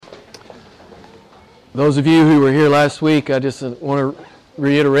Those of you who were here last week, I just want to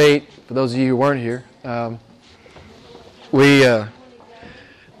reiterate, for those of you who weren't here, we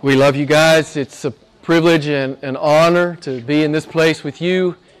love you guys. It's a privilege and an honor to be in this place with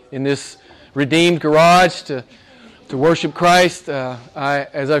you, in this redeemed garage, to worship Christ.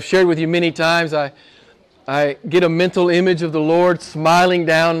 As I've shared with you many times, I get a mental image of the Lord smiling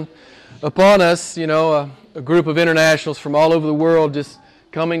down upon us, a group of internationals from all over the world just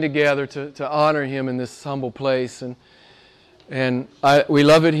coming together to honor Him in this humble place. And we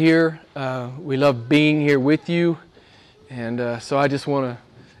love it here. We love being here with you. And so I just want to,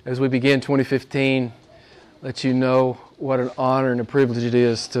 as we begin 2015, let you know what an honor and a privilege it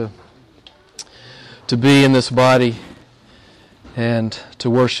is to be in this body and to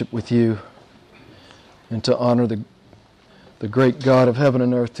worship with you and to honor the great God of heaven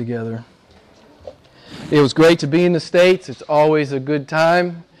and earth together. It was great to be in the States. It's always a good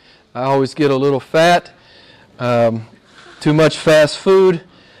time. I always get a little fat. Too much fast food.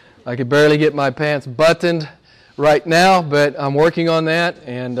 I could barely get my pants buttoned right now, but I'm working on that,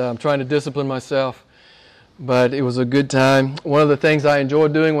 and I'm trying to discipline myself. But it was a good time. One of the things I enjoy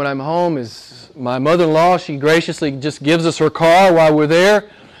doing when I'm home is my mother-in-law, she graciously just gives us her car while we're there,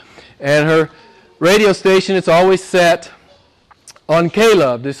 and her radio station, it's always set on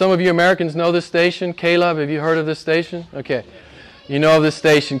K-Love. Do some of you Americans know this station, K-Love? Have you heard of this station? Okay. You know of this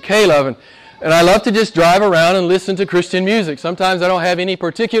station, K-Love. And I love to just drive around and listen to Christian music. Sometimes I don't have any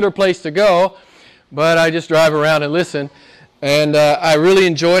particular place to go, but I just drive around and listen. And I really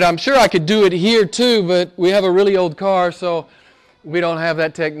enjoy it. I'm sure I could do it here too, but we have a really old car, so we don't have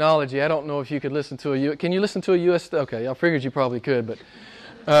that technology. I don't know if you could listen to can you listen to a US? Okay, I figured you probably could, but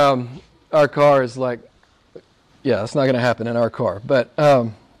our car is like, yeah, it's not going to happen in our car. But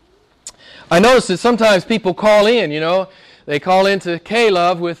I notice that sometimes people call in, they call into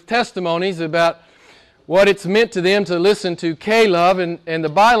K-Love with testimonies about what it's meant to them to listen to K-Love, and the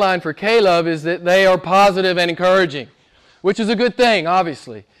byline for K-Love is that they are positive and encouraging, which is a good thing,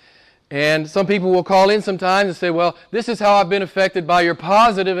 obviously. And some people will call in sometimes and say, well, this is how I've been affected by your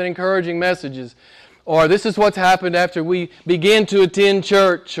positive and encouraging messages, or this is what's happened after we begin to attend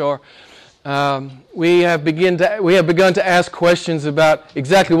church, or we have begun to ask questions about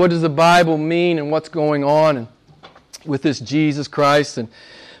exactly what does the Bible mean and what's going on and with this Jesus Christ. And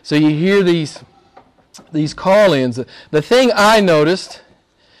so you hear these call-ins. The thing I noticed,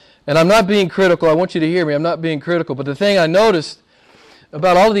 and I'm not being critical, I want you to hear me, I'm not being critical, but the thing I noticed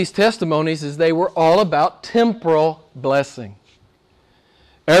about all of these testimonies is they were all about temporal blessing.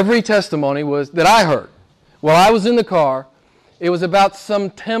 Every testimony that I heard while I was in the car, it was about some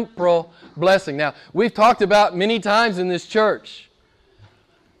temporal blessing. Now, we've talked about many times in this church,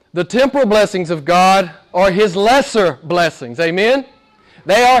 the temporal blessings of God are His lesser blessings. Amen?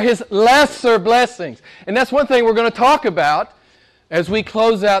 They are His lesser blessings. And that's one thing we're going to talk about as we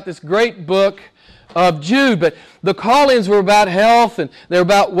close out this great book of Jude. But the call-ins were about health, and they were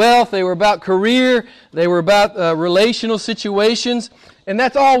about wealth, they were about career, they were about relational situations. And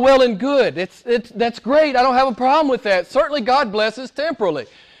that's all well and good. That's great. I don't have a problem with that. Certainly God blesses temporally.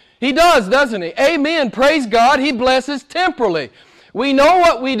 He does, doesn't He? Amen. Praise God. He blesses temporally. We know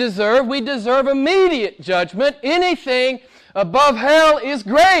what we deserve. We deserve immediate judgment. Anything above hell is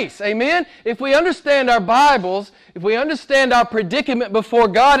grace. Amen. If we understand our Bibles, if we understand our predicament before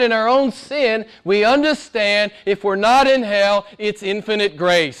God in our own sin, we understand if we're not in hell, it's infinite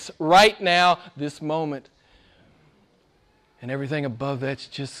grace right now, this moment. And everything above that's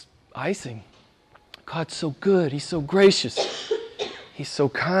just icing. God's so good. He's so gracious. He's so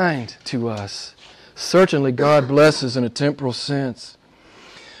kind to us. Certainly God blesses in a temporal sense.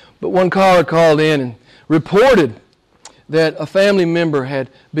 But one caller called in and reported that a family member had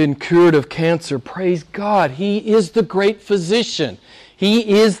been cured of cancer. Praise God. He is the great physician.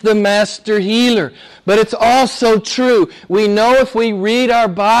 He is the master healer. But it's also true. We know if we read our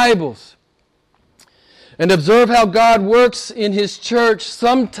Bibles and observe how God works in His church,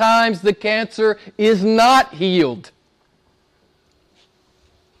 sometimes the cancer is not healed.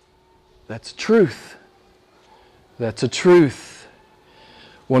 That's truth. That's a truth.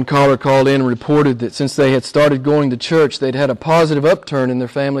 One caller called in and reported that since they had started going to church, they'd had a positive upturn in their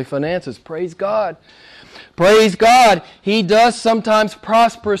family finances. Praise God. Praise God. He does sometimes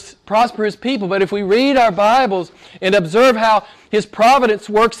prosper His people. But if we read our Bibles and observe how His providence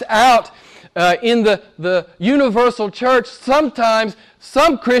works out in the universal church, sometimes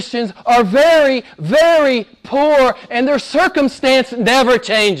some Christians are very, very poor and their circumstance never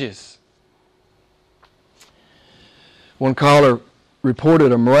changes. One caller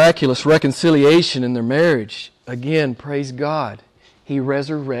reported a miraculous reconciliation in their marriage. Again, praise God. He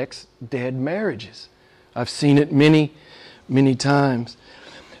resurrects dead marriages. I've seen it many, many times.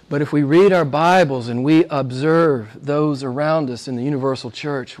 But if we read our Bibles and we observe those around us in the universal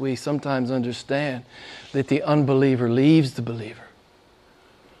church, we sometimes understand that the unbeliever leaves the believer.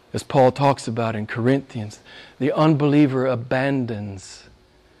 As Paul talks about in Corinthians, the unbeliever abandons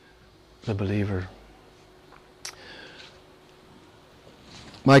the believer.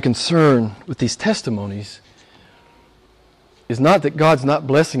 My concern with these testimonies is not that God's not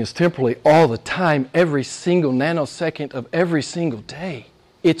blessing us temporally all the time, every single nanosecond of every single day.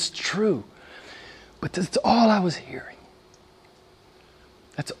 It's true. But that's all I was hearing.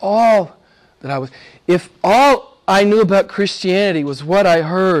 That's all that I was. If all I knew about Christianity was what I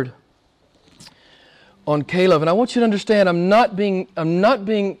heard on K-Love, and I want you to understand, I'm not being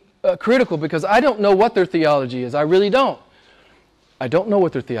critical because I don't know what their theology is. I really don't. I don't know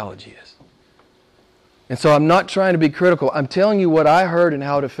what their theology is. And so I'm not trying to be critical. I'm telling you what I heard and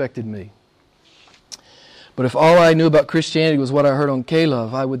how it affected me. But if all I knew about Christianity was what I heard on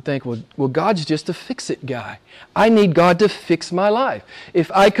K-Love, I would think, well, God's just a fix-it guy. I need God to fix my life.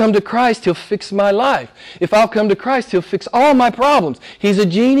 If I come to Christ, He'll fix my life. If I'll come to Christ, He'll fix all my problems. He's a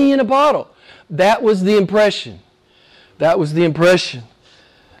genie in a bottle. That was the impression. That was the impression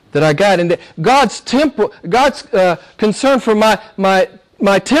that I got. And that God's concern for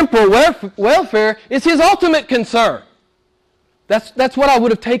my temporal welfare is His ultimate concern. That's what I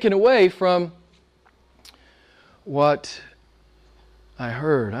would have taken away from what I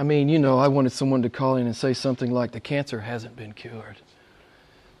heard. I mean, I wanted someone to call in and say something like, the cancer hasn't been cured,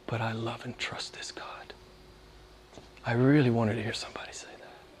 but I love and trust this God. I really wanted to hear somebody say that.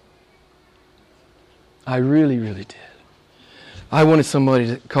 I really, really did. I wanted somebody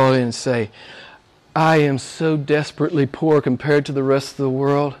to call in and say, I am so desperately poor compared to the rest of the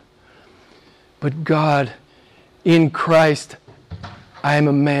world, but God, in Christ, I am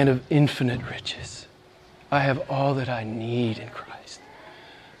a man of infinite riches. I have all that I need in Christ.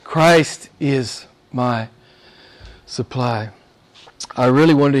 Christ is my supply. I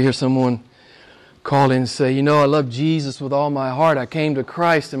really wanted to hear someone call in and say, I love Jesus with all my heart. I came to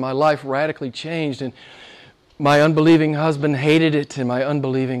Christ and my life radically changed, and my unbelieving husband hated it, and my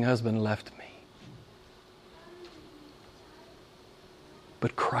unbelieving husband left me.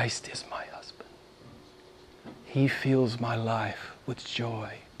 But Christ is my husband. He fills my life with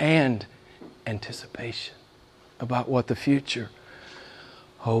joy and anticipation about what the future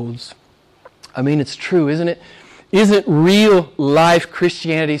holds. I mean, it's true, isn't it? Isn't real life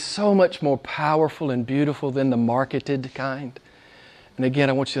Christianity so much more powerful and beautiful than the marketed kind? And again,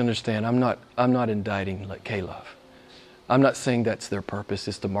 I want you to understand, I'm not indicting K-Love. I'm not saying that's their purpose,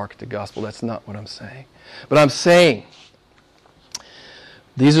 is to market the gospel. That's not what I'm saying. But I'm saying,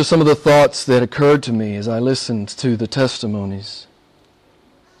 these are some of the thoughts that occurred to me as I listened to the testimonies.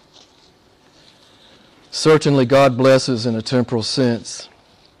 Certainly God blesses in a temporal sense,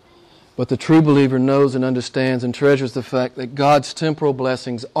 but the true believer knows and understands and treasures the fact that God's temporal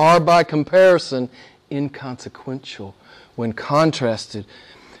blessings are by comparison inconsequential when contrasted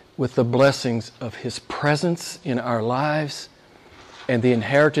with the blessings of His presence in our lives and the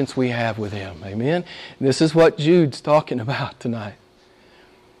inheritance we have with Him. Amen? And this is what Jude's talking about tonight.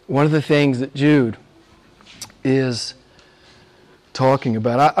 One of the things that Jude is talking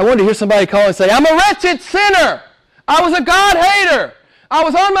about. I wanted to hear somebody call and say, I'm a wretched sinner. I was a God hater. I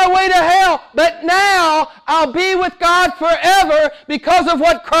was on my way to hell, but now I'll be with God forever because of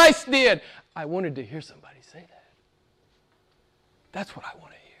what Christ did. I wanted to hear somebody say that. That's what I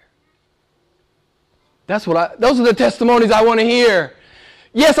want to hear. Those are the testimonies I want to hear.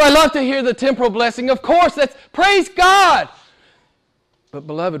 Yes, I love to hear the temporal blessing. Of course, praise God. But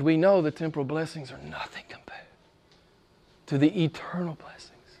beloved, we know the temporal blessings are nothing compared to the eternal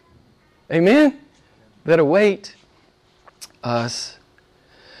blessings. Amen? That await us.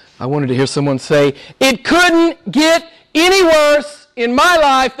 I wanted to hear someone say, it couldn't get any worse in my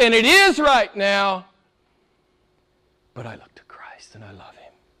life than it is right now. But I look to Christ and I love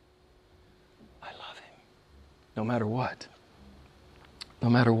Him. I love Him. No matter what. No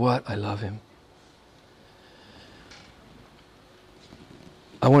matter what, I love Him.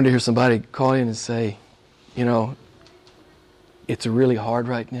 I wanted to hear somebody call in and say, it's really hard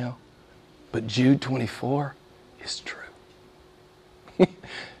right now, but Jude 24 is true.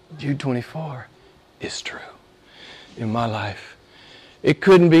 Jude 24 is true in my life. It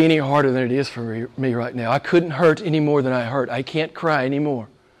couldn't be any harder than it is for me right now. I couldn't hurt any more than I hurt. I can't cry anymore.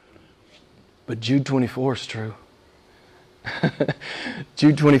 But Jude 24 is true.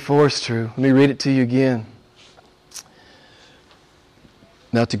 Jude 24 is true. Let me read it to you again.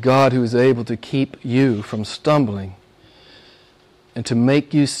 Now to God who is able to keep you from stumbling and to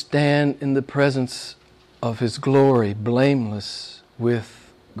make you stand in the presence of His glory, blameless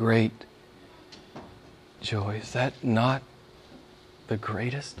with great joy. Is that not the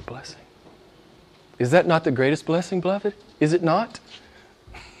greatest blessing? Is that not the greatest blessing, beloved? Is it not?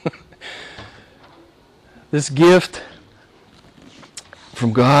 This gift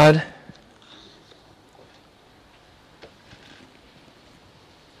from God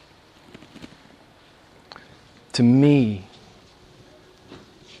to me,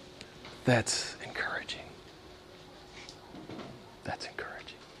 that's encouraging. That's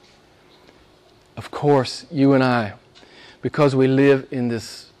encouraging. Of course, you and I, because we live in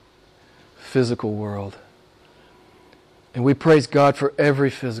this physical world, and we praise God for every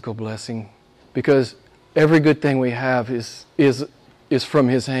physical blessing, because every good thing we have is from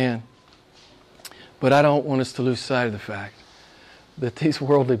His hand. But I don't want us to lose sight of the fact that these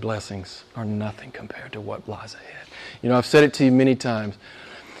worldly blessings are nothing compared to what lies ahead. You know, I've said it to you many times.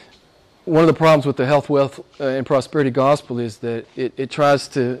 One of the problems with the health, wealth, and prosperity gospel is that it tries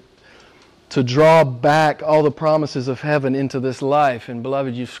to draw back all the promises of heaven into this life. And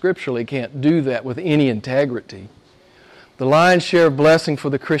beloved, you scripturally can't do that with any integrity. The lion's share of blessing for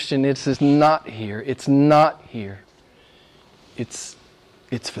the Christian, is not here. It's not here. It's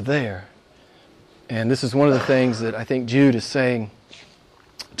for there. And this is one of the things that I think Jude is saying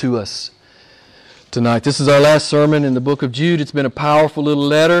to us tonight. This is our last sermon in the book of Jude. It's been a powerful little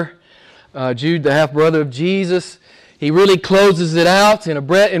letter. Jude, the half-brother of Jesus, he really closes it out,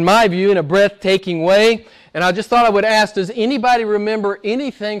 in my view, in a breathtaking way. And I just thought I would ask, does anybody remember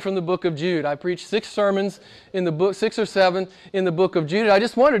anything from the book of Jude? I preached 6 sermons in the book, 6 or 7 in the book of Jude. I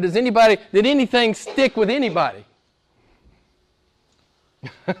just wondered, did anything stick with anybody?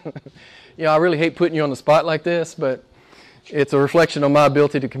 You know, I really hate putting you on the spot like this, but it's a reflection on my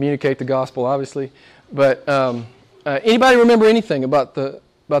ability to communicate the gospel, obviously. But anybody remember anything about the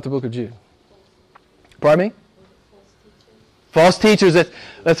book of Jude? Pardon me? False teachers.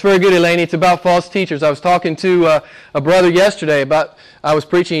 That's very good, Elaine. It's about false teachers. I was talking to a brother yesterday I was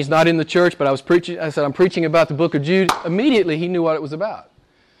preaching. He's not in the church, but I said, I'm preaching about the book of Jude. Immediately, he knew what it was about.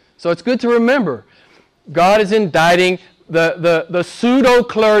 So it's good to remember. God is indicting the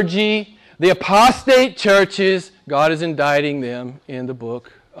pseudo-clergy, the apostate churches. God is indicting them in the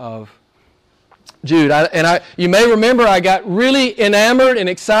book of Jude. You may remember I got really enamored and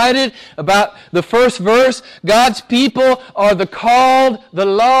excited about the first verse. God's people are the called, the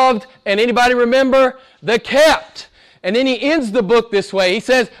loved, and anybody remember? The kept. And then he ends the book this way. He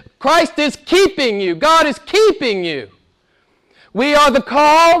says, Christ is keeping you. God is keeping you. We are the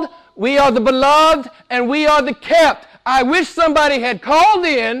called, we are the beloved, and we are the kept. I wish somebody had called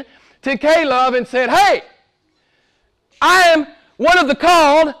in to K-Love and said, hey, I am one of the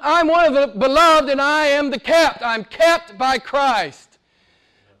called, I'm one of the beloved, and I am the kept. I'm kept by Christ.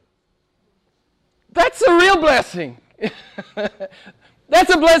 That's a real blessing.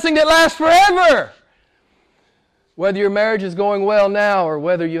 That's a blessing that lasts forever. Whether your marriage is going well now, or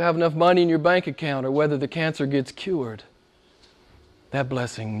whether you have enough money in your bank account, or whether the cancer gets cured, that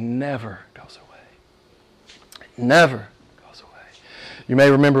blessing never goes away. Never goes away. You may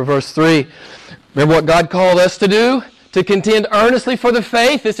remember verse 3. Remember what God called us to do? To contend earnestly for the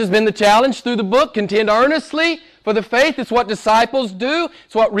faith. This has been the challenge through the book. Contend earnestly for the faith. It's what disciples do.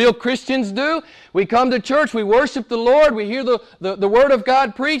 It's what real Christians do. We come to church. We worship the Lord. We hear the Word of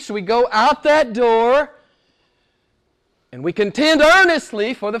God preached. We go out that door and we contend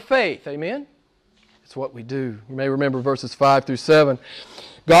earnestly for the faith. Amen? It's what we do. You may remember verses 5 through 7.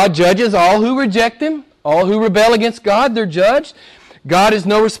 God judges all who reject Him. All who rebel against God, they're judged. God is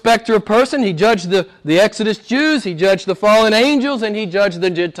no respecter of person. He judged the Exodus Jews, He judged the fallen angels, and He judged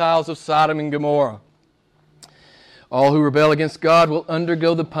the Gentiles of Sodom and Gomorrah. All who rebel against God will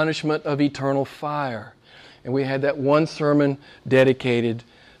undergo the punishment of eternal fire. And we had that one sermon dedicated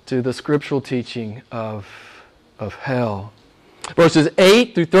to the scriptural teaching of hell. Verses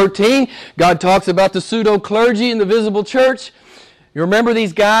 8 through 13, God talks about the pseudo-clergy in the visible church. You remember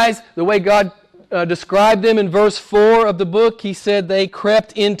these guys, the way God described them in verse 4 of the book? He said they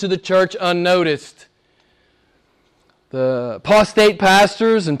crept into the church unnoticed. The apostate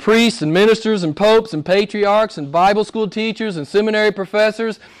pastors and priests and ministers and popes and patriarchs and Bible school teachers and seminary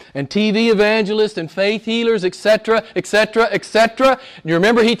professors and TV evangelists and faith healers, etc., etc., etc. You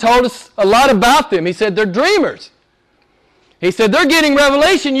remember He told us a lot about them. He said they're dreamers. He said they're getting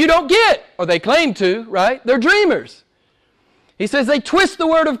revelation you don't get, or they claim to, right? They're dreamers. He says they twist the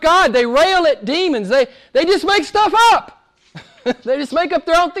Word of God. They rail at demons. They just make stuff up. They just make up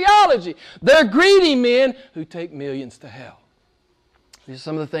their own theology. They're greedy men who take millions to hell. These are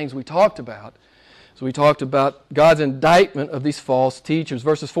some of the things we talked about as So we talked about God's indictment of these false teachers.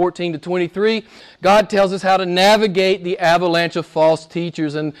 Verses 14 to 23, God tells us how to navigate the avalanche of false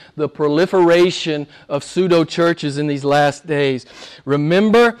teachers and the proliferation of pseudo-churches in these last days.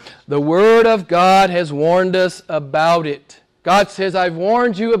 Remember, the Word of God has warned us about it. God says, I've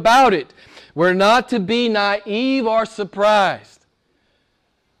warned you about it. We're not to be naive or surprised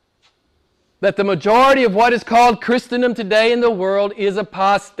that the majority of what is called Christendom today in the world is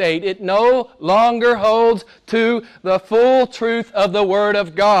apostate. It no longer holds to the full truth of the Word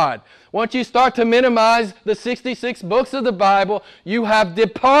of God. Once you start to minimize the 66 books of the Bible, you have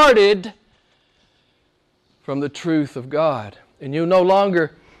departed from the truth of God. And you no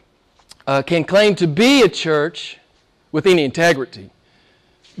longer can claim to be a church with any integrity,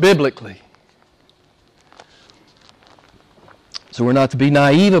 biblically. So we're not to be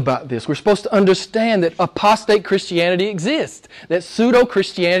naive about this. We're supposed to understand that apostate Christianity exists, that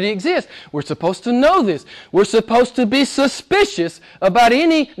pseudo-Christianity exists. We're supposed to know this. We're supposed to be suspicious about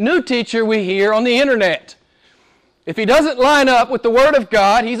any new teacher we hear on the internet. If he doesn't line up with the Word of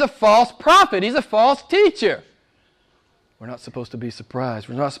God, he's a false prophet. He's a false teacher. We're not supposed to be surprised.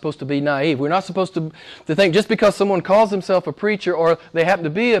 We're not supposed to be naive. We're not supposed to think just because someone calls himself a preacher or they happen to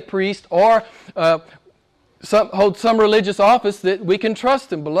be a priest or hold some religious office that we can trust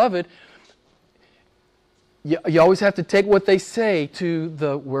them. Beloved, you always have to take what they say to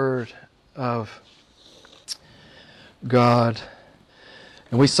the Word of God.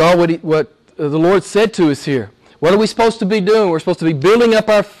 And we saw what the Lord said to us here. What are we supposed to be doing? We're supposed to be building up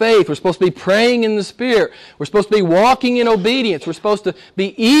our faith. We're supposed to be praying in the Spirit. We're supposed to be walking in obedience. We're supposed to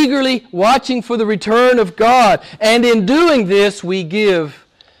be eagerly watching for the return of God. And in doing this, we give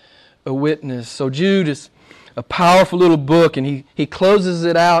a witness. So Jude is a powerful little book, and he closes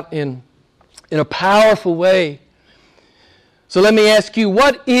it out in a powerful way. So let me ask you,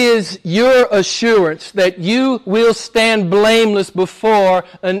 what is your assurance that you will stand blameless before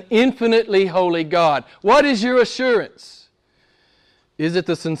an infinitely holy God? What is your assurance? Is it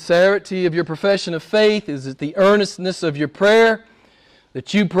the sincerity of your profession of faith? Is it the earnestness of your prayer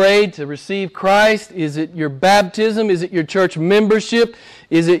that you prayed to receive Christ? Is it your baptism? Is it your church membership?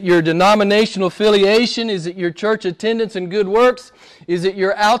 Is it your denominational affiliation? Is it your church attendance and good works? Is it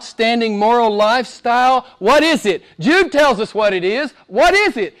your outstanding moral lifestyle? What is it? Jude tells us what it is. What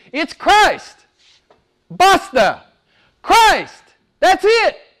is it? It's Christ. Basta. Christ. That's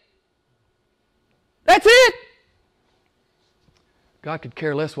it. That's it. God could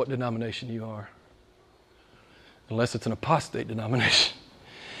care less what denomination you are, unless it's an apostate denomination.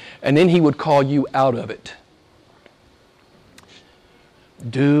 And then He would call you out of it.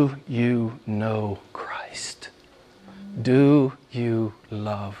 Do you know Christ? Do you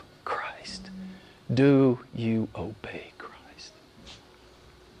love Christ? Do you obey Christ?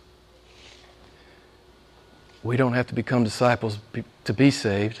 We don't have to become disciples to be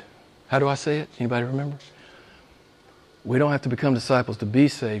saved. How do I say it? Anybody remember? We don't have to become disciples to be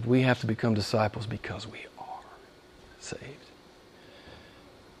saved. We have to become disciples because we are saved.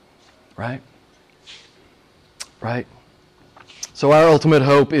 Right? Right? So our ultimate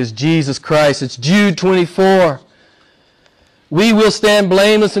hope is Jesus Christ. It's Jude 24. We will stand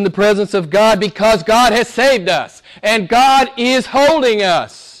blameless in the presence of God because God has saved us and God is holding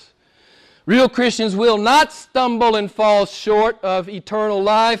us. Real Christians will not stumble and fall short of eternal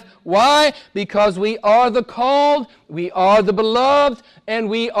life. Why? Because we are the called, we are the beloved, and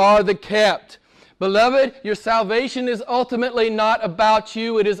we are the kept. Beloved, your salvation is ultimately not about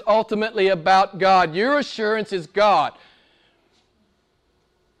you. It is ultimately about God. Your assurance is God.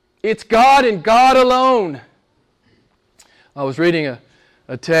 It's God and God alone. I was reading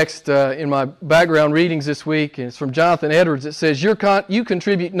a text in my background readings this week, and it's from Jonathan Edwards. It says, you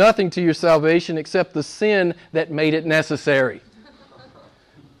contribute nothing to your salvation except the sin that made it necessary.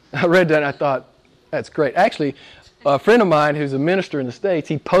 I read that and I thought, that's great. Actually, a friend of mine who's a minister in the States,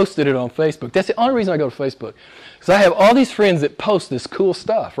 he posted it on Facebook. That's the only reason I go to Facebook. Because I have all these friends that post this cool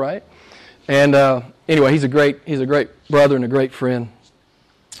stuff, right? And anyway, he's a great brother and a great friend.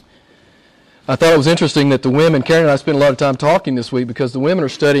 I thought it was interesting that the women, Karen and I spent a lot of time talking this week because the women are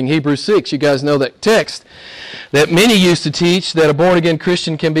studying Hebrews 6. You guys know that text that many used to teach that a born-again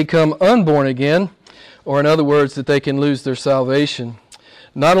Christian can become unborn again, or in other words, that they can lose their salvation.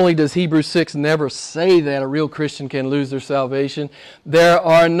 Not only does Hebrews 6 never say that a real Christian can lose their salvation, there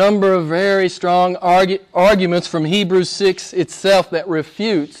are a number of very strong arguments from Hebrews 6 itself that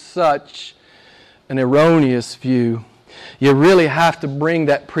refute such an erroneous view. You really have to bring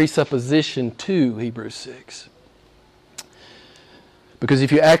that presupposition to Hebrews 6. Because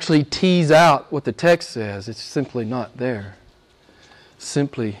if you actually tease out what the text says, it's simply not there.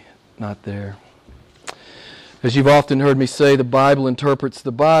 Simply not there. As you've often heard me say, the Bible interprets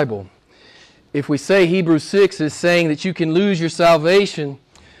the Bible. If we say Hebrews 6 is saying that you can lose your salvation,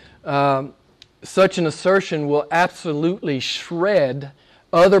 such an assertion will absolutely shred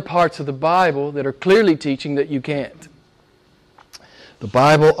other parts of the Bible that are clearly teaching that you can't. The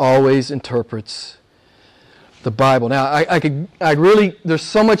Bible always interprets the Bible. Now, there's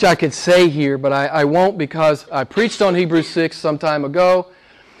so much I could say here, but I won't, because I preached on Hebrews 6 some time ago.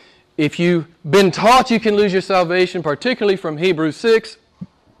 If you've been taught you can lose your salvation, particularly from Hebrews 6,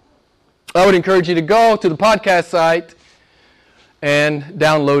 I would encourage you to go to the podcast site and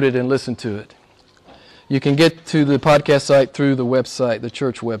download it and listen to it. You can get to the podcast site through the website, the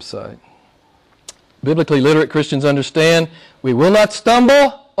church website. Biblically literate Christians understand we will not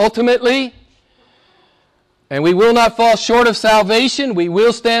stumble ultimately, and we will not fall short of salvation. We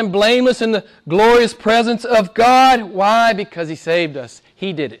will stand blameless in the glorious presence of God. Why? Because He saved us.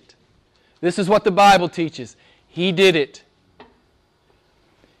 He did it. This is what the Bible teaches. He did it.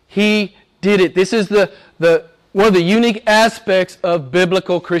 He did it. This is one of the unique aspects of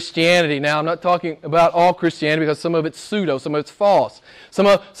biblical Christianity. Now, I'm not talking about all Christianity, because some of it's pseudo, some of it's false.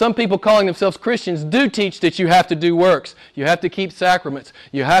 Some people calling themselves Christians do teach that you have to do works. You have to keep sacraments.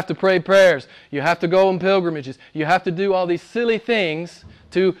 You have to pray prayers. You have to go on pilgrimages. You have to do all these silly things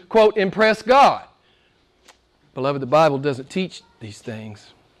to, quote, impress God. Beloved, the Bible doesn't teach these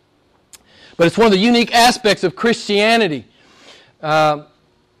things. But it's one of the unique aspects of Christianity.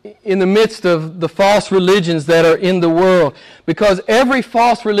 In the midst of the false religions that are in the world. Because every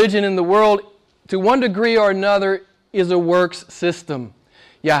false religion in the world, to one degree or another, is a works system.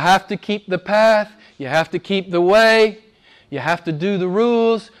 You have to keep the path. You have to keep the way. You have to do the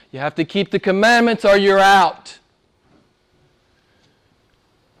rules. You have to keep the commandments, or you're out.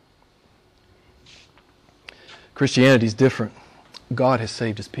 Christianity is different. God has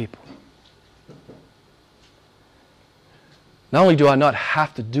saved His people. Not only do I not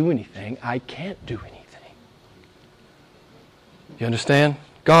have to do anything, I can't do anything. You understand?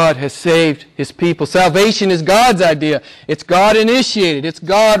 God has saved His people. Salvation is God's idea. It's God initiated. It's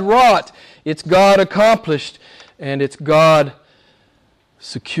God wrought. It's God accomplished. And it's God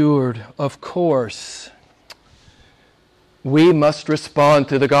secured. Of course, we must respond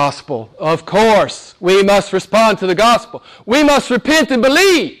to the gospel. Of course, we must respond to the gospel. We must repent and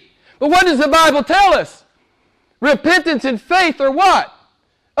believe. But what does the Bible tell us? Repentance and faith are what?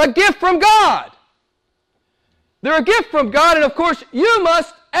 A gift from God. They're a gift from God, and of course, you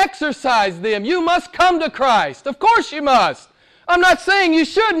must exercise them. You must come to Christ. Of course you must. I'm not saying you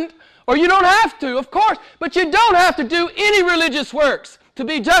shouldn't, or you don't have to, of course, but you don't have to do any religious works to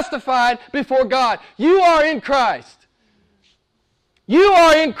be justified before God. You are in Christ. You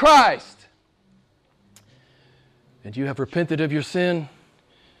are in Christ. And you have repented of your sin,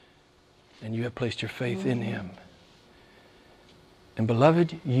 and you have placed your faith in Him. And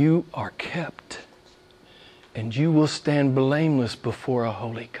beloved, you are kept, and you will stand blameless before a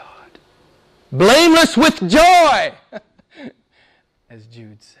holy God. Blameless with joy, as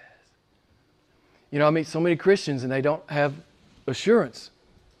Jude says. You know, I meet so many Christians and they don't have assurance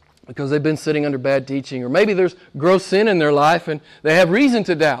because they've been sitting under bad teaching, or maybe there's gross sin in their life and they have reason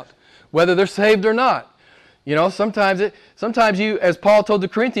to doubt whether they're saved or not. You know, sometimes you, as Paul told the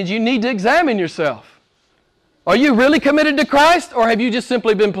Corinthians, you need to examine yourself. Are you really committed to Christ, or have you just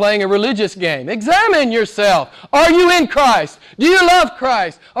simply been playing a religious game? Examine yourself. Are you in Christ? Do you love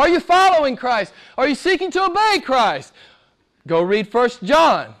Christ? Are you following Christ? Are you seeking to obey Christ? Go read 1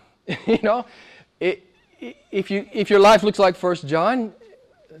 John. You know, if your life looks like 1 John,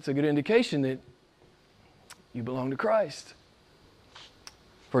 that's a good indication that you belong to Christ.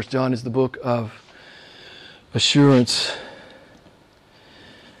 1 John is the book of assurance.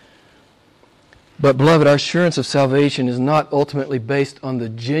 But beloved, our assurance of salvation is not ultimately based on the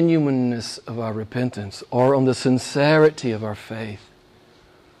genuineness of our repentance or on the sincerity of our faith.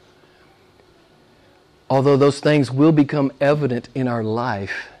 Although those things will become evident in our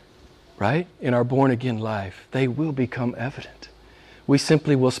life, right? In our born-again life, they will become evident. We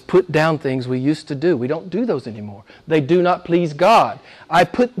simply will put down things we used to do. We don't do those anymore. They do not please God. I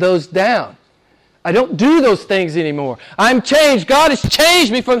put those down. I don't do those things anymore. I'm changed. God has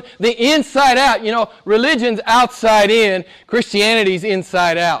changed me from the inside out. You know, religion's outside in, Christianity's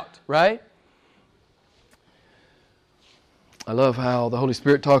inside out, right? I love how the Holy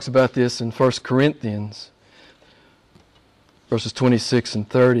Spirit talks about this in 1 Corinthians, verses 26 and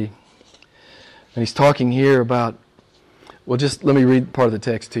 30. And He's talking here about, well, just let me read part of the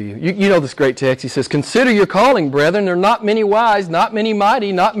text to you. You know this great text. He says, "Consider your calling, brethren. There are not many wise, not many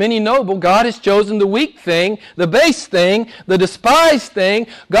mighty, not many noble. God has chosen the weak thing, the base thing, the despised thing.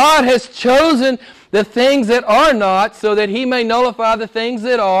 God has chosen the things that are not, so that he may nullify the things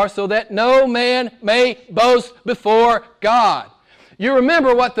that are, so that no man may boast before God. You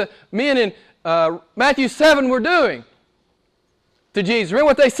remember what the men in Matthew 7 were doing to Jesus. Remember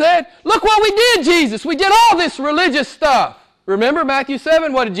what they said? Look what we did, Jesus. We did all this religious stuff. Remember Matthew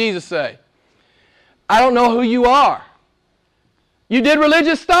 7? What did Jesus say? I don't know who you are. You did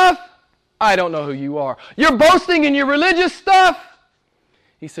religious stuff? I don't know who you are. You're boasting in your religious stuff?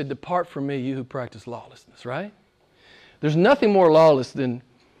 He said, depart from me, you who practice lawlessness, right? There's nothing more lawless than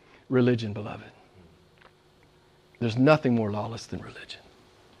religion, beloved. There's nothing more lawless than religion.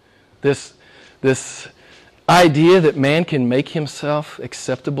 This idea that man can make himself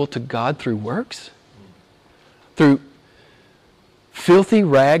acceptable to God through works, through filthy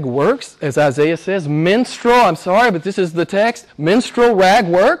rag works, as Isaiah says, menstrual, I'm sorry, but this is the text, menstrual rag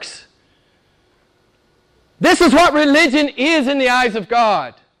works. This is what religion is in the eyes of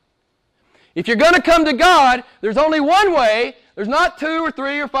God. If you're going to come to God, there's only one way. There's not 2 or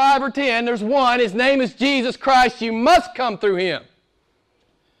 3 or 5 or 10. There's one. His name is Jesus Christ. You must come through Him.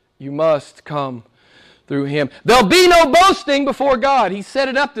 You must come through Him. There'll be no boasting before God. He set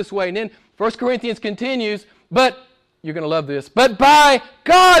it up this way. And then 1 Corinthians continues, but, you're going to love this, but by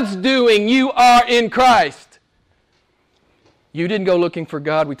God's doing you are in Christ. You didn't go looking for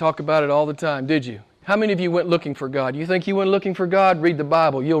God. We talk about it all the time, did you? How many of you went looking for God? You think you went looking for God? Read the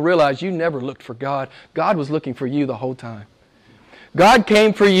Bible. You'll realize you never looked for God. God was looking for you the whole time. God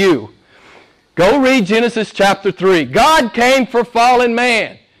came for you. Go read Genesis chapter 3. God came for fallen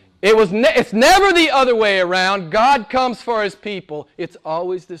man. It's never the other way around. God comes for His people. It's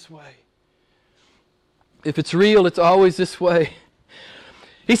always this way. If it's real, it's always this way.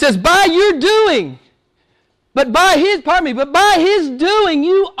 He says, by your doing, but by His doing,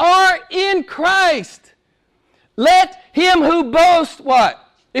 you are in Christ. Let him who boasts, what?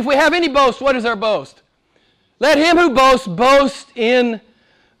 If we have any boast, what is our boast? Let him who boasts, boast in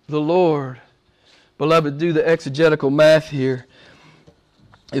the Lord. Beloved, do the exegetical math here.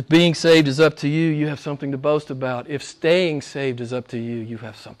 If being saved is up to you, you have something to boast about. If staying saved is up to you, you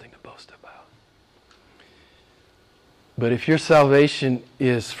have something to boast about. But if your salvation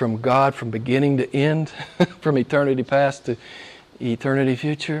is from God from beginning to end, from eternity past to eternity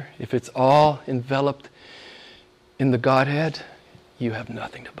future, if it's all enveloped in the Godhead, you have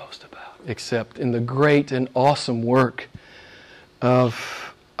nothing to boast about except in the great and awesome work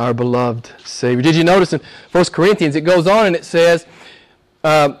of our beloved Savior. Did you notice in 1 Corinthians it goes on and it says,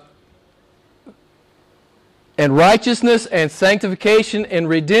 and righteousness and sanctification and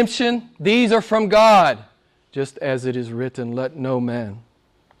redemption, these are from God. Just as it is written, let no man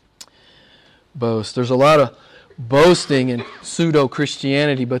boast. There's a lot of boasting in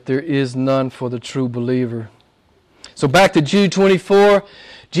pseudo-Christianity, but there is none for the true believer. So back to Jude 24.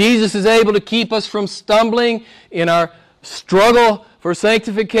 Jesus is able to keep us from stumbling in our struggle for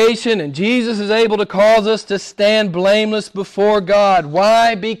sanctification, and Jesus is able to cause us to stand blameless before God.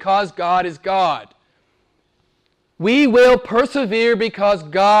 Why? Because God is God. We will persevere because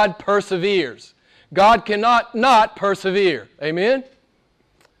God perseveres. God cannot not persevere. Amen?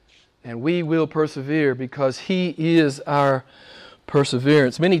 And we will persevere because He is our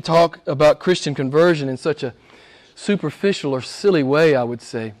perseverance. Many talk about Christian conversion in such a superficial or silly way, I would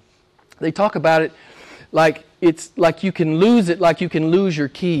say. They talk about it like it's like you can lose it, like you can lose your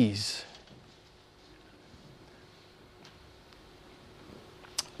keys.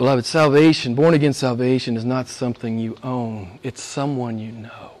 Beloved, salvation, born-again salvation, is not something you own. It's someone you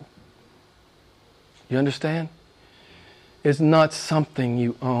know. You understand? It's not something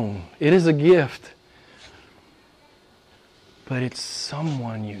you own. It is a gift. But it's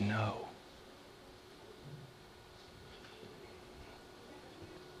someone you know.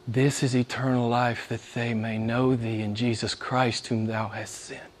 This is eternal life, that they may know Thee in Jesus Christ, whom Thou hast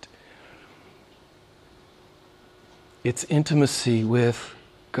sent. It's intimacy with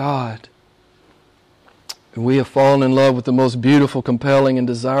God. And we have fallen in love with the most beautiful, compelling, and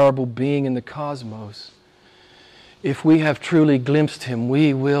desirable being in the cosmos. If we have truly glimpsed Him,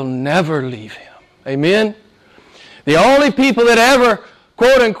 we will never leave Him. Amen? The only people that ever,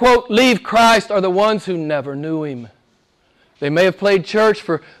 quote unquote, leave Christ are the ones who never knew Him. They may have played church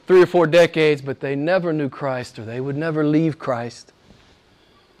for 3 or 4 decades, but they never knew Christ, or they would never leave Christ.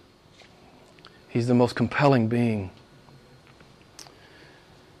 He's the most compelling being.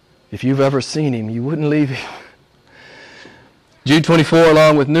 If you've ever seen Him, you wouldn't leave Him. Jude 24,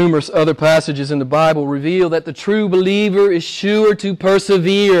 along with numerous other passages in the Bible, reveal that the true believer is sure to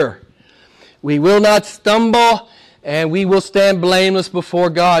persevere. We will not stumble, and we will stand blameless before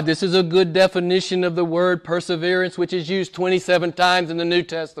God. This is a good definition of the word perseverance, which is used 27 times in the New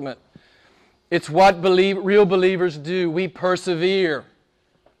Testament. It's what real believers do. We persevere.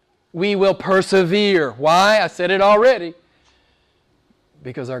 We will persevere. Why? I said it already.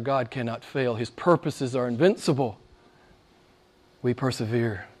 Because our God cannot fail. His purposes are invincible. We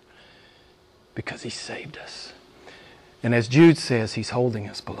persevere because He saved us. And as Jude says, He's holding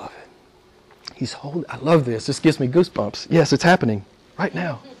us, beloved. I love this. This gives me goosebumps. Yes, it's happening right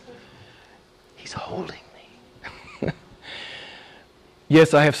now. He's holding me.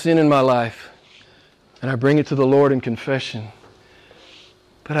 Yes, I have sin in my life, and I bring it to the Lord in confession.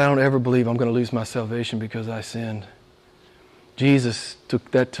 But I don't ever believe I'm going to lose my salvation because I sinned. Jesus took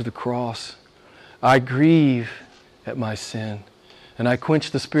that to the cross. I grieve at my sin, and I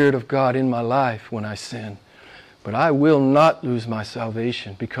quench the Spirit of God in my life when I sin. But I will not lose my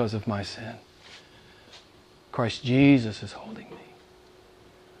salvation because of my sin. Christ Jesus is holding me.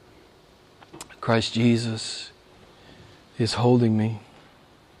 Christ Jesus is holding me.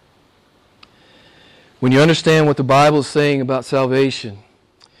 When you understand what the Bible is saying about salvation,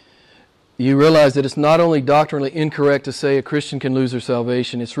 you realize that it's not only doctrinally incorrect to say a Christian can lose their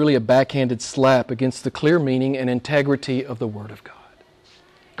salvation, it's really a backhanded slap against the clear meaning and integrity of the Word of God.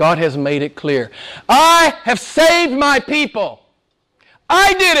 God has made it clear. I have saved my people.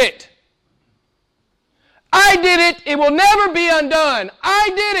 I did it. I did it. It will never be undone. I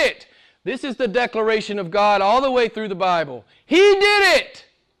did it. This is the declaration of God all the way through the Bible. He did it.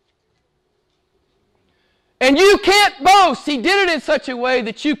 And you can't boast. He did it in such a way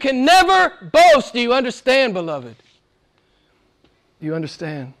that you can never boast. Do you understand, beloved? Do you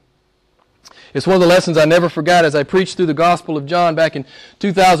understand? It's one of the lessons I never forgot as I preached through the Gospel of John back in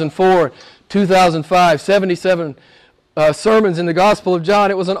 2004, 2005, 77 sermons in the Gospel of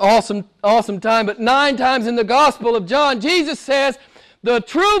John. It was an awesome time. But 9 times in the Gospel of John, Jesus says, the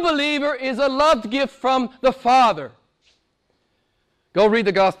true believer is a loved gift from the Father. Go read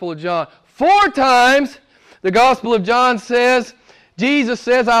the Gospel of John. 4 times the Gospel of John says, Jesus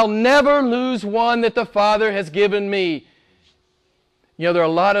says, I'll never lose one that the Father has given me. You know, there are a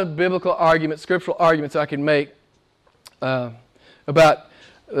lot of biblical arguments, scriptural arguments I can make about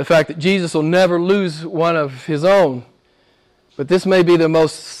the fact that Jesus will never lose one of His own. But this may be the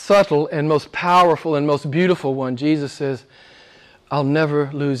most subtle and most powerful and most beautiful one. Jesus says, I'll never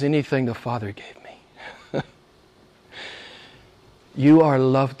lose anything the Father gave me. You are a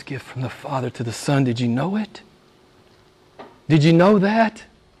loved gift from the Father to the Son. Did you know it? Did you know that?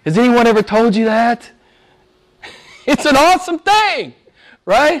 Has anyone ever told you that? It's an awesome thing,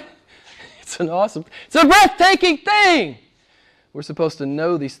 right? It's a breathtaking thing. We're supposed to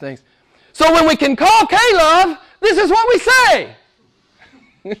know these things. So when we can call Caleb, this is what we say.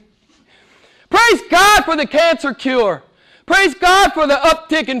 Praise God for the cancer cure. Praise God for the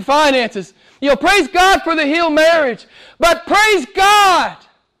uptick in finances. You know, praise God for the healed marriage. But praise God,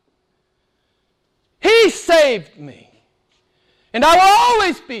 He saved me. And I will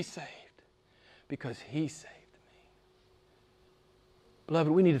always be saved because He saved me.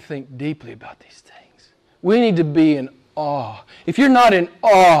 Beloved, we need to think deeply about these things. We need to be in awe. If you're not in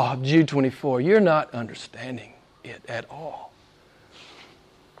awe of Jude 24, you're not understanding it at all.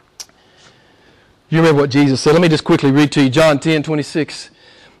 You remember what Jesus said? Let me just quickly read to you John 10:26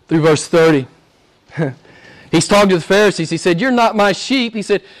 through verse 30. He's talking to the Pharisees. He said, you're not my sheep. He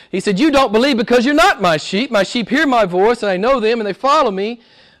said, you don't believe because you're not my sheep. My sheep hear my voice, and I know them, and they follow me.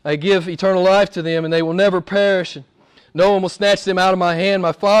 I give eternal life to them, and they will never perish. And no one will snatch them out of my hand.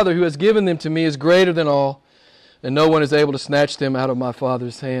 My Father who has given them to me is greater than all, and no one is able to snatch them out of my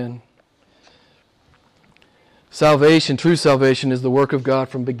Father's hand. Salvation, true salvation, is the work of God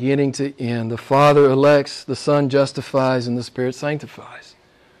from beginning to end. The Father elects, the Son justifies, and the Spirit sanctifies.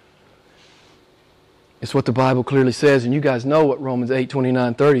 It's what the Bible clearly says, and you guys know what Romans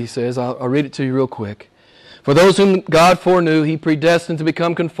 8:29-30 says. I'll read it to you real quick. For those whom God foreknew, He predestined to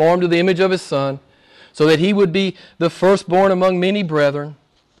become conformed to the image of His Son, so that He would be the firstborn among many brethren.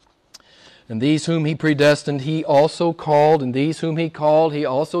 And these whom He predestined, He also called. And these whom He called, He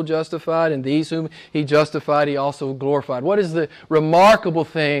also justified. And these whom He justified, He also glorified. What is the remarkable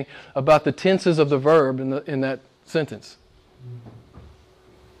thing about the tenses of the verb in that sentence?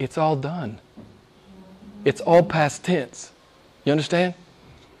 It's all done. It's all past tense. You understand?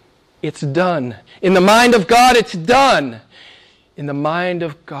 It's done. In the mind of God, it's done. In the mind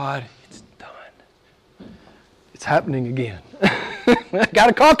of God, it's done. It's happening again. I got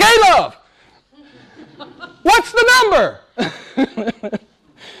to call Caleb. What's the number?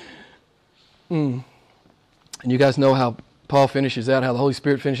 And you guys know how Paul finishes out, how the Holy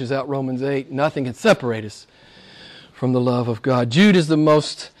Spirit finishes out Romans 8. Nothing can separate us from the love of God. Jude is the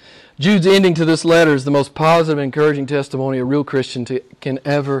most Jude's ending to this letter is the most positive and encouraging testimony a real Christian can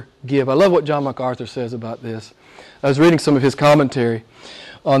ever give. I love what John MacArthur says about this. I was reading some of his commentary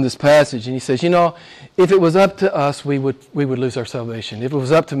on this passage, and he says, if it was up to us, we would lose our salvation. If it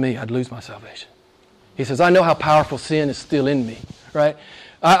was up to me, I'd lose my salvation. He says, I know how powerful sin is still in me, right?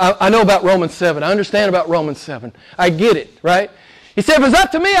 I know about Romans 7. I understand about Romans 7. I get it, right? He said, if it was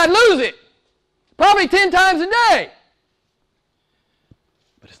up to me, I'd lose it. Probably 10 times a day.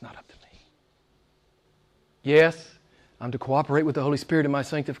 But it's not up to me. Yes, I'm to cooperate with the Holy Spirit in my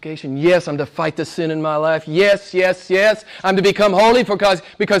sanctification. Yes, I'm to fight the sin in my life. Yes, yes, yes. I'm to become holy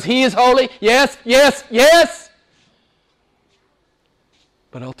because He is holy. Yes, yes, yes.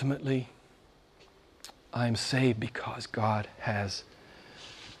 But ultimately, I am saved because God has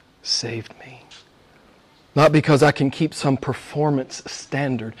saved me. Not because I can keep some performance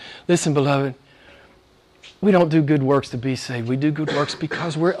standard. Listen, beloved, we don't do good works to be saved. We do good works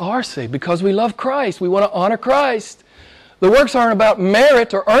because we are saved, because we love Christ. We want to honor Christ. The works aren't about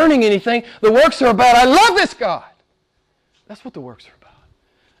merit or earning anything. The works are about, I love this God. That's what the works are about.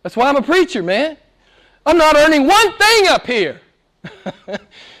 That's why I'm a preacher, man. I'm not earning one thing up here.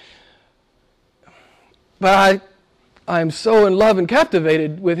 But I'm so in love and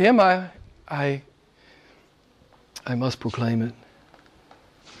captivated with Him, I must proclaim it.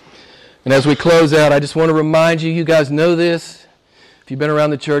 And as we close out, I just want to remind you, you guys know this, if you've been around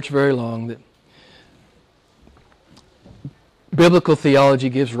the church very long, that biblical theology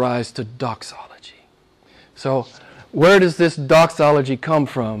gives rise to doxology. So where does this doxology come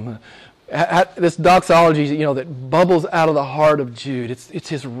from? This doxology, that bubbles out of the heart of Jude. It's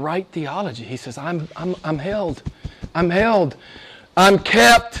his right theology. He says, I'm held. I'm held. I'm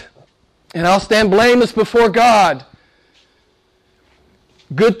kept. And I'll stand blameless before God.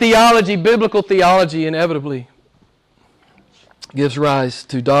 Good theology, biblical theology, inevitably gives rise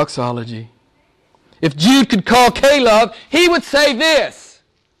to doxology. If Jude could call Caleb, he would say this.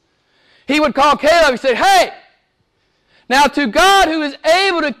 He would call Caleb and say, hey, now to God who is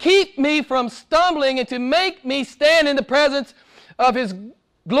able to keep me from stumbling and to make me stand in the presence of His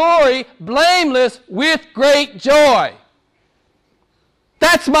glory blameless with great joy.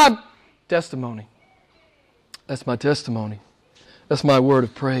 That's my testimony. That's my testimony. That's my word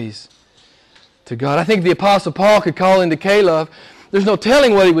of praise to God. I think the Apostle Paul could call into Caleb. There's no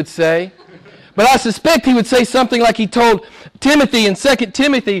telling what he would say. But I suspect he would say something like he told Timothy in 2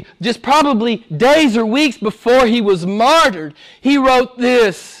 Timothy, just probably days or weeks before he was martyred. He wrote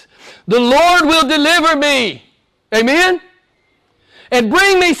this, the Lord will deliver me, amen, and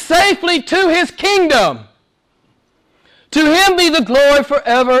bring me safely to His kingdom. To Him be the glory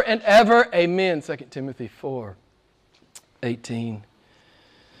forever and ever, amen. 2 Timothy 4:18.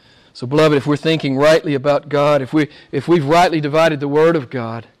 So beloved, if we're thinking rightly about God, if we've rightly divided the Word of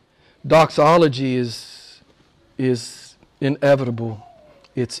God, doxology is inevitable.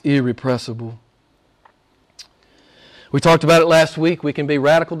 It's irrepressible. We talked about it last week. We can be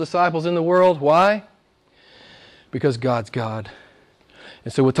radical disciples in the world. Why? Because God's God.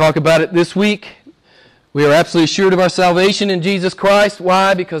 And so we'll talk about it this week. We are absolutely assured of our salvation in Jesus Christ.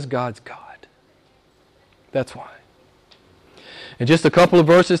 Why? Because God's God. That's why. And just a couple of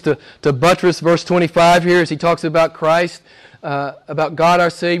verses to buttress verse 25 here as he talks about Christ. About God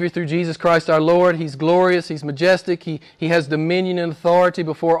our Savior through Jesus Christ our Lord. He's glorious, He's majestic, He has dominion and authority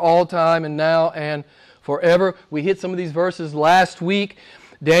before all time and now and forever. We hit some of these verses last week.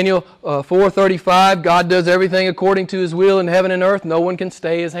 Daniel 4:35, God does everything according to His will in heaven and earth. No one can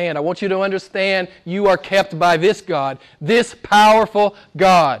stay His hand. I want you to understand you are kept by this God, this powerful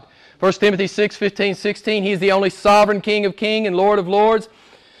God. 1 Timothy 6:15-16, He's the only sovereign King of kings and Lord of lords,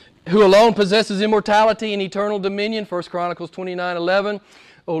 who alone possesses immortality and eternal dominion. 1 Chronicles 29:11.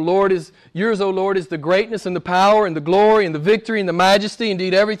 Yours, O Lord, is the greatness and the power and the glory and the victory and the majesty,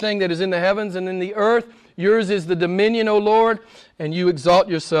 indeed everything that is in the heavens and in the earth. Yours is the dominion, O Lord, and you exalt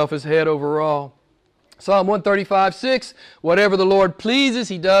yourself as head over all. Psalm 135:6. Whatever the Lord pleases,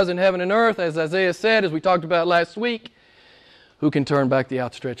 He does in heaven and earth. As Isaiah said, as we talked about last week, who can turn back the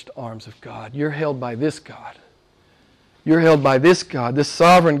outstretched arms of God? You're held by this God. You're held by this God. This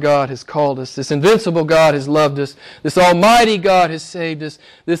sovereign God has called us. This invincible God has loved us. This almighty God has saved us.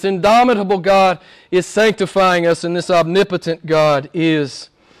 This indomitable God is sanctifying us. And this omnipotent God is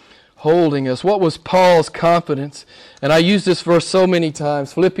holding us. What was Paul's confidence? And I use this verse so many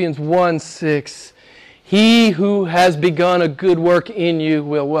times. Philippians 1:6. He who has begun a good work in you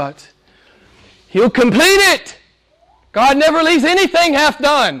will what? He'll complete it. God never leaves anything half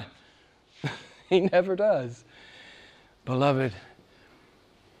done. He never does. Beloved,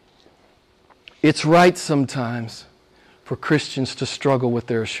 it's right sometimes for Christians to struggle with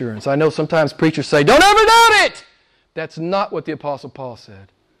their assurance. I know sometimes preachers say, don't ever doubt it! That's not what the Apostle Paul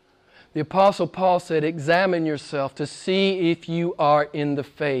said. The Apostle Paul said, examine yourself to see if you are in the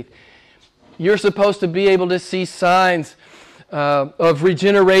faith. You're supposed to be able to see signs of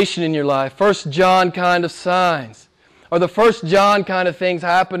regeneration in your life. 1 John kind of signs. Or the 1 John kind of things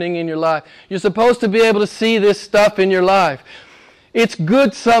happening in your life. You're supposed to be able to see this stuff in your life. It's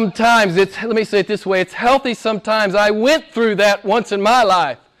good sometimes. Let me say it this way. It's healthy sometimes. I went through that once in my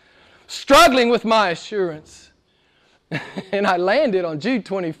life, struggling with my assurance. And I landed on Jude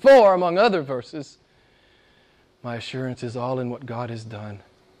 24, among other verses. My assurance is all in what God has done.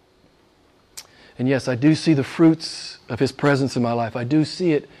 And yes, I do see the fruits of His presence in my life. I do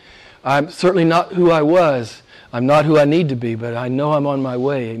see it. I'm certainly not who I was. I'm not who I need to be, but I know I'm on my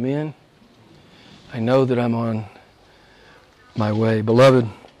way. Amen? I know that I'm on my way. Beloved,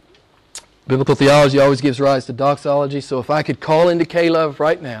 biblical theology always gives rise to doxology, so if I could call into K-Love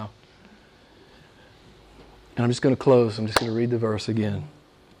right now, and I'm just going to close, I'm just going to read the verse again.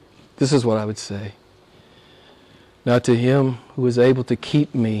 This is what I would say. Now to Him who is able to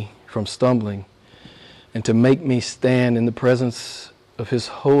keep me from stumbling and to make me stand in the presence of His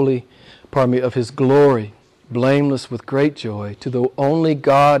of His glory, blameless with great joy, to the only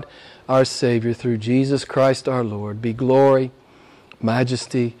God our Savior through Jesus Christ our Lord, be glory,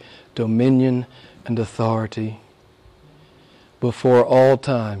 majesty, dominion, and authority before all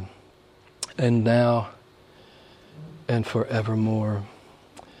time, and now, and forevermore.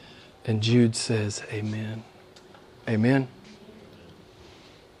 And Jude says, amen. Amen.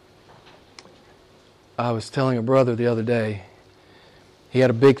 I was telling a brother the other day, he had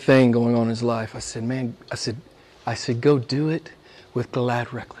a big thing going on in his life. I said, go do it with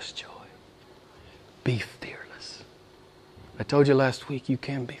glad, reckless joy. Be fearless. I told you last week, you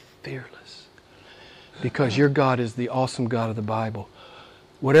can be fearless because your God is the awesome God of the Bible.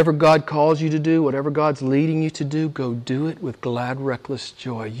 Whatever God calls you to do, whatever God's leading you to do, go do it with glad, reckless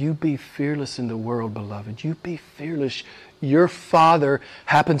joy. You be fearless in the world, beloved. You be fearless. Your Father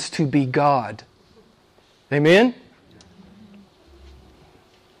happens to be God. Amen?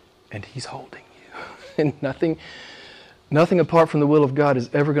 And He's holding you. And nothing apart from the will of God is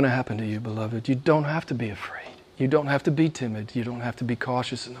ever going to happen to you, beloved. You don't have to be afraid. You don't have to be timid. You don't have to be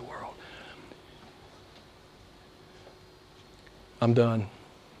cautious in the world. I'm done.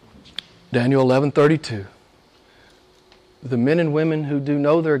 Daniel 11:32. The men and women who do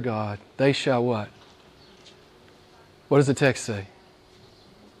know their God, they shall what? What does the text say?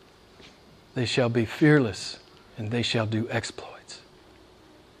 They shall be fearless and they shall do exploits.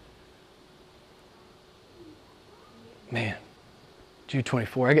 Man, Jude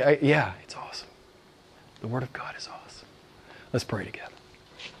 24. Yeah, it's awesome. The Word of God is awesome. Let's pray together.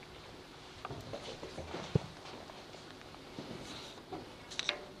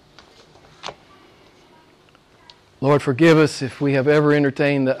 Lord, forgive us if we have ever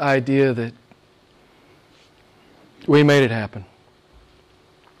entertained the idea that we made it happen.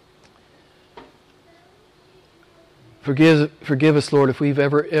 Forgive us, Lord, if we've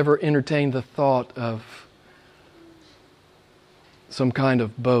ever entertained the thought of some kind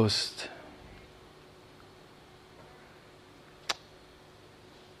of boast.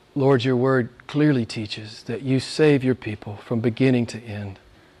 Lord, your word clearly teaches that you save your people from beginning to end.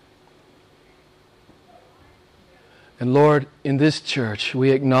 And Lord, in this church, we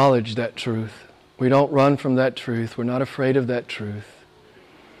acknowledge that truth. We don't run from that truth. We're not afraid of that truth.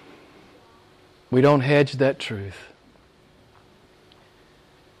 We don't hedge that truth.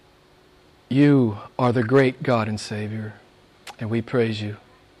 You are the great God and Savior, and we praise you.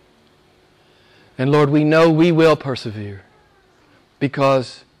 And Lord, we know we will persevere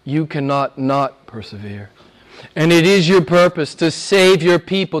because you cannot not persevere. And it is your purpose to save your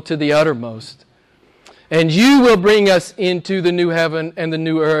people to the uttermost. And you will bring us into the new heaven and the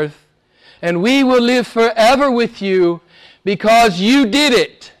new earth. And we will live forever with you because you did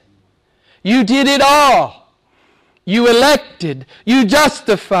it. You did it all. You elected, you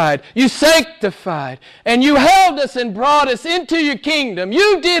justified, you sanctified, and you held us and brought us into your kingdom.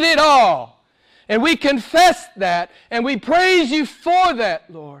 You did it all. And we confess that, and we praise you for that,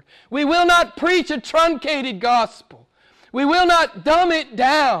 Lord. We will not preach a truncated gospel. We will not dumb it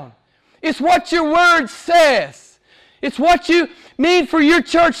down. It's what your word says. It's what you mean for your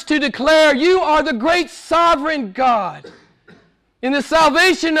church to declare. You are the great sovereign God in the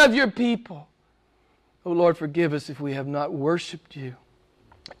salvation of your people. Oh Lord, forgive us if we have not worshiped you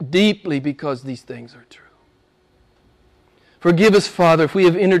deeply because these things are true. Forgive us, Father, if we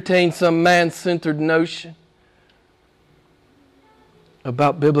have entertained some man-centered notion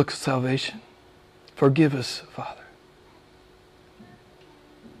about biblical salvation. Forgive us, Father.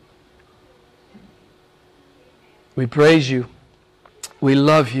 We praise you. We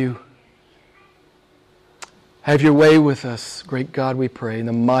love you. Have your way with us, great God, we pray, in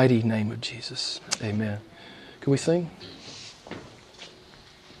the mighty name of Jesus. Amen. Can we sing?